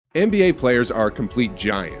NBA players are complete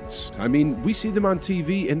giants. I mean, we see them on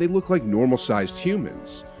TV and they look like normal-sized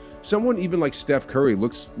humans. Someone even like Steph Curry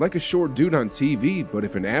looks like a short dude on TV, but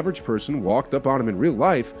if an average person walked up on him in real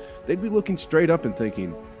life, they'd be looking straight up and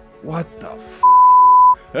thinking, what the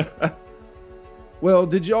f***? Well,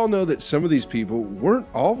 did y'all know that some of these people weren't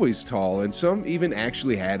always tall and some even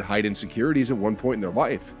actually had height insecurities at one point in their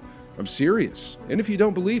life? I'm serious. And if you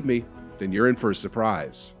don't believe me, then you're in for a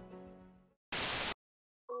surprise.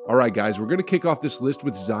 Alright guys, we're going to kick off this list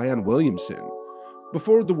with Zion Williamson.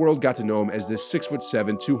 Before the world got to know him as this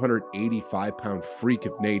 6'7", 285-pound freak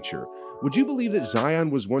of nature, would you believe that Zion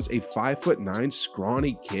was once a 5'9"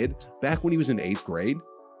 scrawny kid back when he was in 8th grade?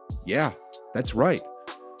 Yeah, that's right.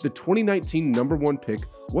 The 2019 #1 pick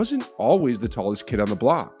wasn't always the tallest kid on the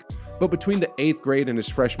block, but between the 8th grade and his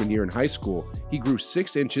freshman year in high school, he grew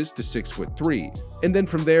 6 inches to 6'3", and then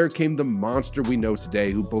from there came the monster we know today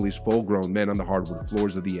who bullies full-grown men on the hardwood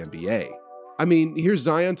floors of the NBA. I mean, here's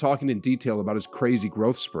Zion talking in detail about his crazy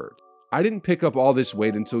growth spurt. I didn't pick up all this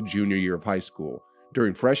weight until junior year of high school.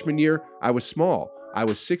 During freshman year, I was small. I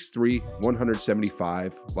was 6'3",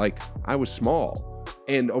 175, like, I was small.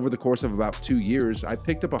 And over the course of about 2 years, I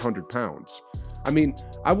picked up 100 pounds. I mean,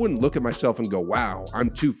 I wouldn't look at myself and go, wow, I'm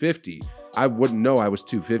 250. I wouldn't know I was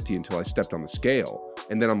 250 until I stepped on the scale.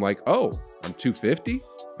 And then I'm like, oh, I'm 250?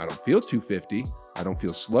 I don't feel 250. I don't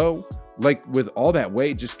feel slow. Like, with all that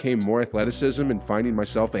weight just came more athleticism and finding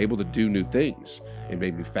myself able to do new things. It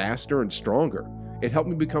made me faster and stronger. It helped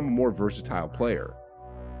me become a more versatile player.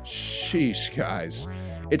 Sheesh, guys.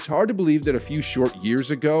 It's hard to believe that a few short years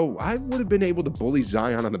ago, I would have been able to bully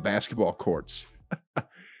Zion on the basketball courts.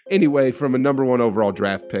 Anyway, from a #1 overall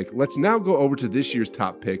draft pick, let's now go over to this year's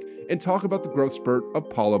top pick and talk about the growth spurt of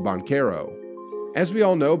Paolo Banchero. As we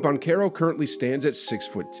all know, Banchero currently stands at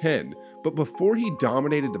 6'10", but before he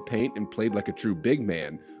dominated the paint and played like a true big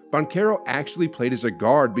man, Banchero actually played as a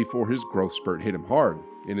guard before his growth spurt hit him hard.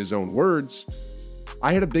 In his own words,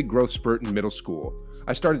 I had a big growth spurt in middle school.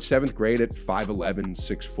 I started 7th grade at 5'11",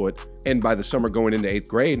 6 foot, and by the summer going into 8th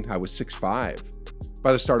grade, I was 6'5".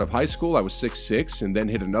 By the start of high school, I was 6'6", and then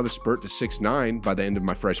hit another spurt to 6'9" by the end of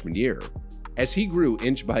my freshman year. As he grew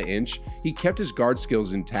inch by inch, he kept his guard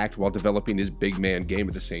skills intact while developing his big man game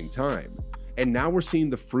at the same time. And now we're seeing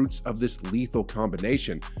the fruits of this lethal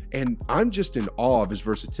combination, and I'm just in awe of his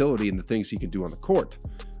versatility and the things he can do on the court.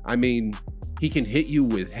 I mean, he can hit you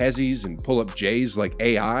with hezzies and pull up J's like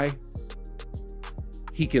AI.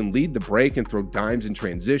 He can lead the break and throw dimes in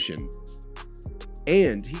transition.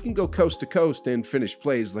 And he can go coast to coast and finish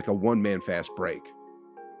plays like a one-man fast break.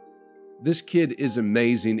 This kid is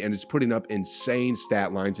amazing and is putting up insane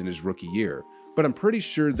stat lines in his rookie year, but I'm pretty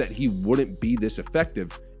sure that he wouldn't be this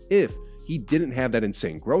effective if he didn't have that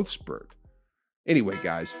insane growth spurt. Anyway,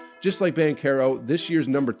 guys, just like Banchero, this year's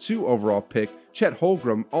 #2 overall pick, Chet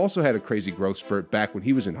Holmgren, also had a crazy growth spurt back when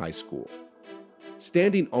he was in high school.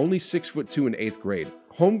 Standing only 6'2" in 8th grade,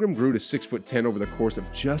 Holmgren grew to 6'10" over the course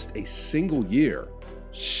of just a single year.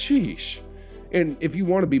 Sheesh. And if you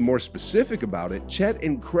want to be more specific about it, Chet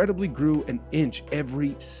incredibly grew an inch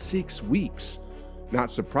every 6 weeks.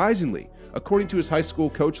 Not surprisingly, according to his high school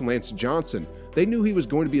coach Lance Johnson, they knew he was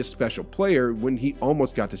going to be a special player when he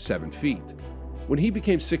almost got to 7 feet. When he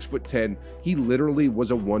became 6'10", he literally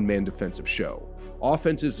was a one-man defensive show.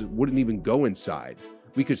 Offenses wouldn't even go inside.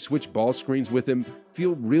 We could switch ball screens with him,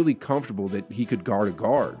 feel really comfortable that he could guard a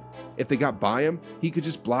guard. If they got by him, he could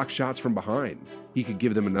just block shots from behind. He could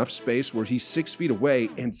give them enough space where he's 6 feet away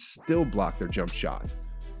and still block their jump shot.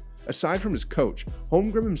 Aside from his coach,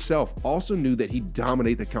 Holmgren himself also knew that he'd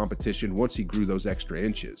dominate the competition once he grew those extra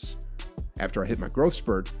inches. After I hit my growth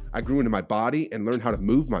spurt, I grew into my body and learned how to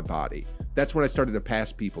move my body. That's when I started to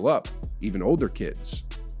pass people up, even older kids.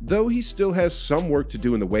 Though he still has some work to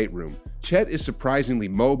do in the weight room, Chet is surprisingly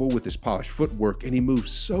mobile with his polished footwork, and he moves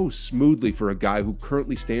so smoothly for a guy who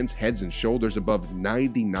currently stands heads and shoulders above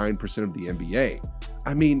 99% of the NBA.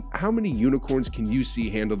 I mean, how many unicorns can you see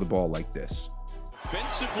handle the ball like this?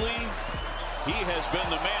 Offensively, he has been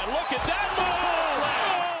the man. Look at that move!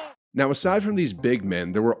 Now, aside from these big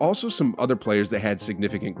men, there were also some other players that had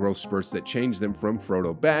significant growth spurts that changed them from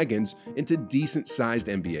Frodo Baggins into decent-sized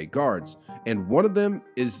NBA guards, and one of them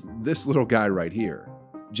is this little guy right here.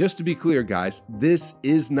 Just to be clear, guys, this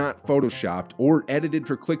is not photoshopped or edited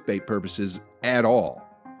for clickbait purposes at all.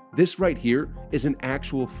 This right here is an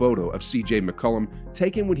actual photo of CJ McCollum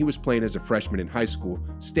taken when he was playing as a freshman in high school,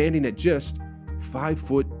 standing at just 5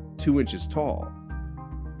 foot 2 inches tall.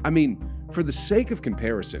 I mean, for the sake of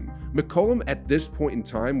comparison, McCollum at this point in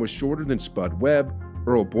time was shorter than Spud Webb,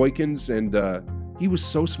 Earl Boykins, and He was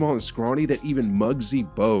so small and scrawny that even Muggsy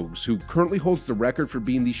Bogues, who currently holds the record for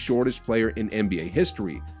being the shortest player in NBA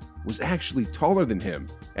history, was actually taller than him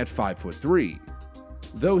at 5'3".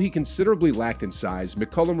 Though he considerably lacked in size,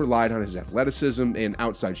 McCollum relied on his athleticism and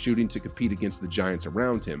outside shooting to compete against the giants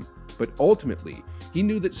around him, but ultimately, he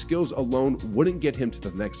knew that skills alone wouldn't get him to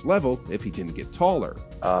the next level if he didn't get taller.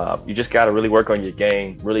 You just got to really work on your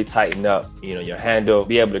game, really tighten up, your handle,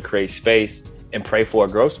 be able to create space, and pray for a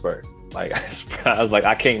growth spurt. Like, I was like,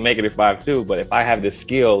 I can't make it at 5'2", but if I have the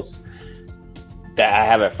skills that I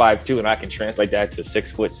have at 5'2", and I can translate that to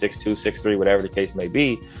 6 foot, 6'2", 6'3", whatever the case may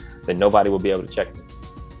be, then nobody will be able to check me.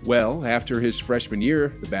 Well, after his freshman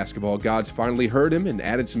year, the basketball gods finally heard him and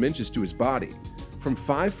added some inches to his body. From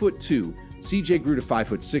 5'2", CJ grew to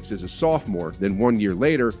 5'6" as a sophomore, then 1 year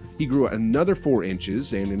later, he grew another 4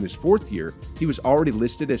 inches, and in his 4th year, he was already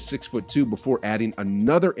listed as 6'2" before adding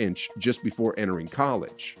another inch just before entering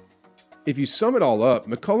college. If you sum it all up,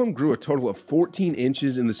 McCollum grew a total of 14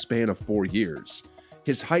 inches in the span of 4 years.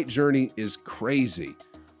 His height journey is crazy.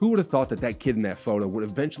 Who would have thought that that kid in that photo would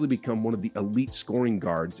eventually become one of the elite scoring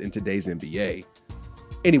guards in today's NBA?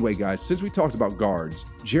 Anyway, guys, since we talked about guards,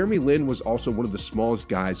 Jeremy Lin was also one of the smallest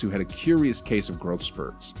guys who had a curious case of growth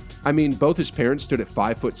spurts. I mean, both his parents stood at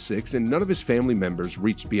 5'6", and none of his family members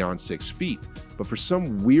reached beyond 6 feet. But for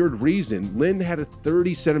some weird reason, Lin had a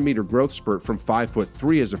 30-centimeter growth spurt from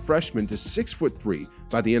 5'3" as a freshman to 6'3"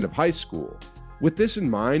 by the end of high school. With this in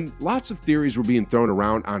mind, lots of theories were being thrown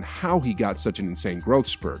around on how he got such an insane growth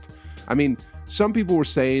spurt. I mean, some people were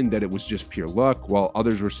saying that it was just pure luck, while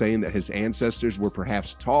others were saying that his ancestors were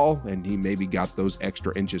perhaps tall and he maybe got those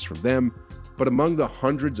extra inches from them. But among the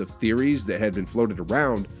hundreds of theories that had been floated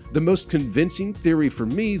around, the most convincing theory for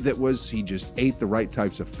me that was he just ate the right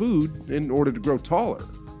types of food in order to grow taller.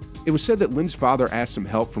 It was said that Lin's father asked some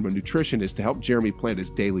help from a nutritionist to help Jeremy plan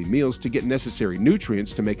his daily meals to get necessary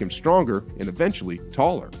nutrients to make him stronger and eventually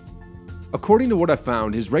taller. According to what I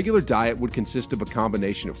found, his regular diet would consist of a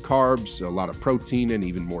combination of carbs, a lot of protein, and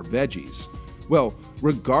even more veggies. Well,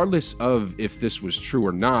 regardless of if this was true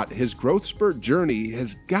or not, his growth spurt journey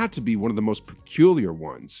has got to be one of the most peculiar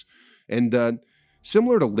ones. And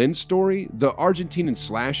similar to Lin's story, the Argentinian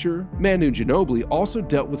slasher, Manu Ginobili, also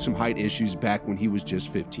dealt with some height issues back when he was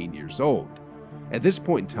just 15 years old. At this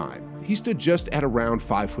point in time, he stood just at around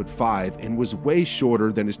 5'5" and was way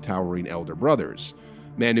shorter than his towering elder brothers.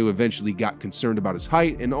 Manu eventually got concerned about his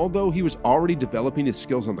height, and although he was already developing his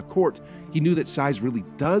skills on the court, he knew that size really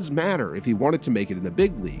does matter if he wanted to make it in the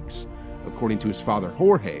big leagues. According to his father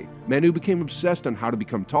Jorge, Manu became obsessed on how to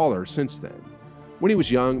become taller since then. When he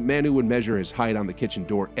was young, Manu would measure his height on the kitchen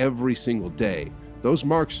door every single day. Those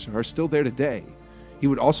marks are still there today. He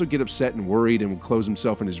would also get upset and worried and would close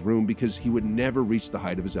himself in his room because he would never reach the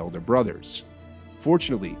height of his elder brothers.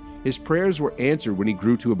 Fortunately, his prayers were answered when he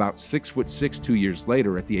grew to about 6'6" 2 years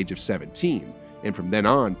later at the age of 17, and from then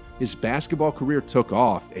on, his basketball career took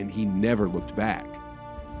off and he never looked back.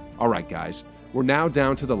 Alright guys, we're now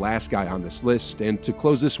down to the last guy on this list, and to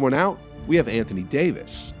close this one out, we have Anthony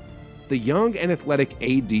Davis. The young and athletic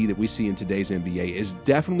AD that we see in today's NBA is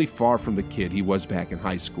definitely far from the kid he was back in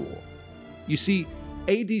high school. You see,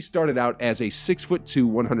 AD started out as a 6'2",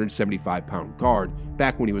 175-pound guard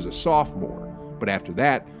back when he was a sophomore, but after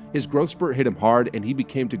that, his growth spurt hit him hard and he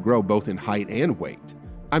became to grow both in height and weight.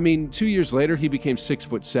 I mean, 2 years later, he became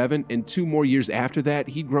 6'7", and 2 more years after that,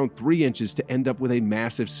 he'd grown 3 inches to end up with a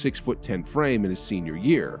massive 6'10" frame in his senior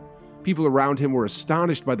year. People around him were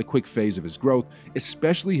astonished by the quick phase of his growth,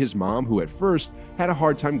 especially his mom, who at first had a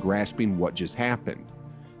hard time grasping what just happened.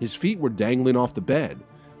 His feet were dangling off the bed.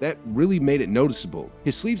 That really made it noticeable.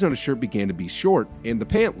 His sleeves on his shirt began to be short, and the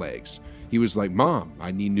pant legs. He was like, "Mom,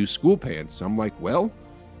 I need new school pants." I'm like, "Well,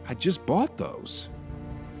 I just bought those."